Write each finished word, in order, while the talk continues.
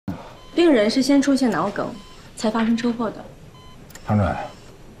病人是先出现脑梗，才发生车祸的。唐主任，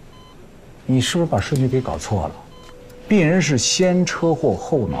你是不是把顺序给搞错了？病人是先车祸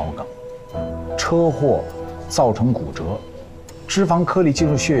后脑梗，车祸造成骨折，脂肪颗粒进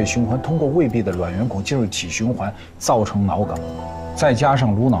入血液循环，通过胃壁的卵圆孔进入体循环，造成脑梗，再加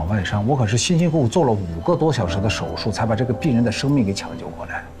上颅脑外伤，我可是辛辛苦苦做了5个多小时的手术，才把这个病人的生命给抢救过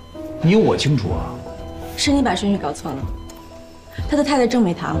来。你我清楚啊。是你把顺序搞错了。他的太太郑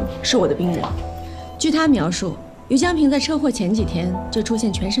美堂是我的病人，据他描述，于江平在车祸前几天就出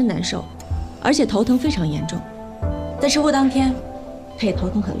现全身难受，而且头疼非常严重。在车祸当天，他也头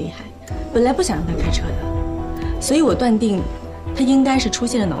疼很厉害，本来不想让他开车的，所以我断定他应该是出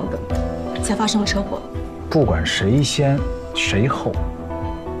现了脑梗，才发生了车祸。不管谁先谁后，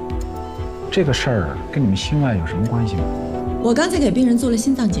这个事儿跟你们心外有什么关系吗？我刚才给病人做了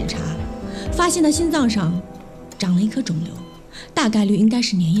心脏检查，发现他心脏上长了一颗肿瘤，大概率应该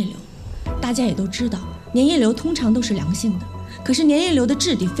是粘液瘤。大家也都知道，粘液瘤通常都是良性的，可是粘液瘤的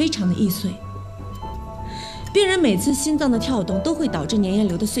质地非常的易碎。病人每次心脏的跳动都会导致粘液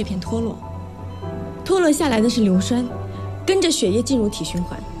瘤的碎片脱落，脱落下来的是硫酸，跟着血液进入体循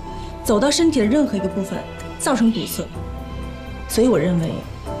环，走到身体的任何一个部分，造成堵塞。所以我认为，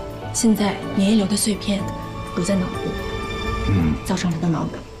现在粘液瘤的碎片堵在脑部，造成了他的脑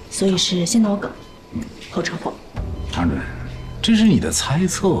梗，所以是先脑梗，后车祸。唐主任，这是你的猜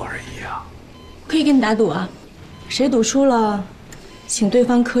测而已啊。可以跟你打赌啊，谁赌输了，请对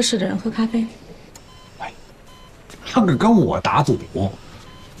方科室的人喝咖啡。他可跟我打赌。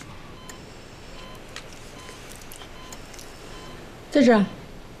在这儿。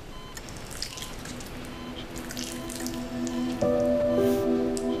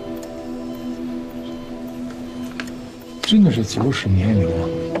真的是90粘液瘤啊！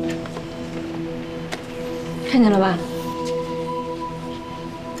看见了吧？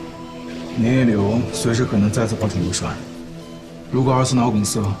粘液瘤随时可能再次造成硫酸，如果2次脑梗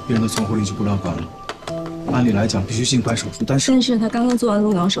塞，病人的存活率就不乐观了。按理来讲，必须尽快手术，但是他刚刚做完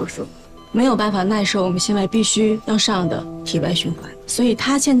颅脑手术，没有办法耐受我们心外必须要上的体外循环，所以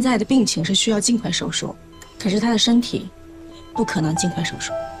他现在的病情是需要尽快手术。可是他的身体不可能尽快手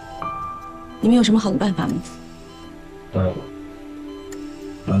术。你们有什么好的办法吗？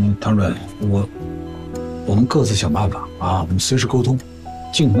唐主任，我们各自想办法啊，我们随时沟通，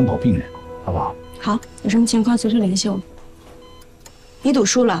尽可能保病人，好不好？好，有什么情况随时联系我。你赌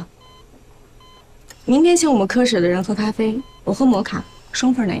输了，明天请我们科室的人喝咖啡，我喝摩卡，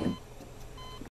双份奶油。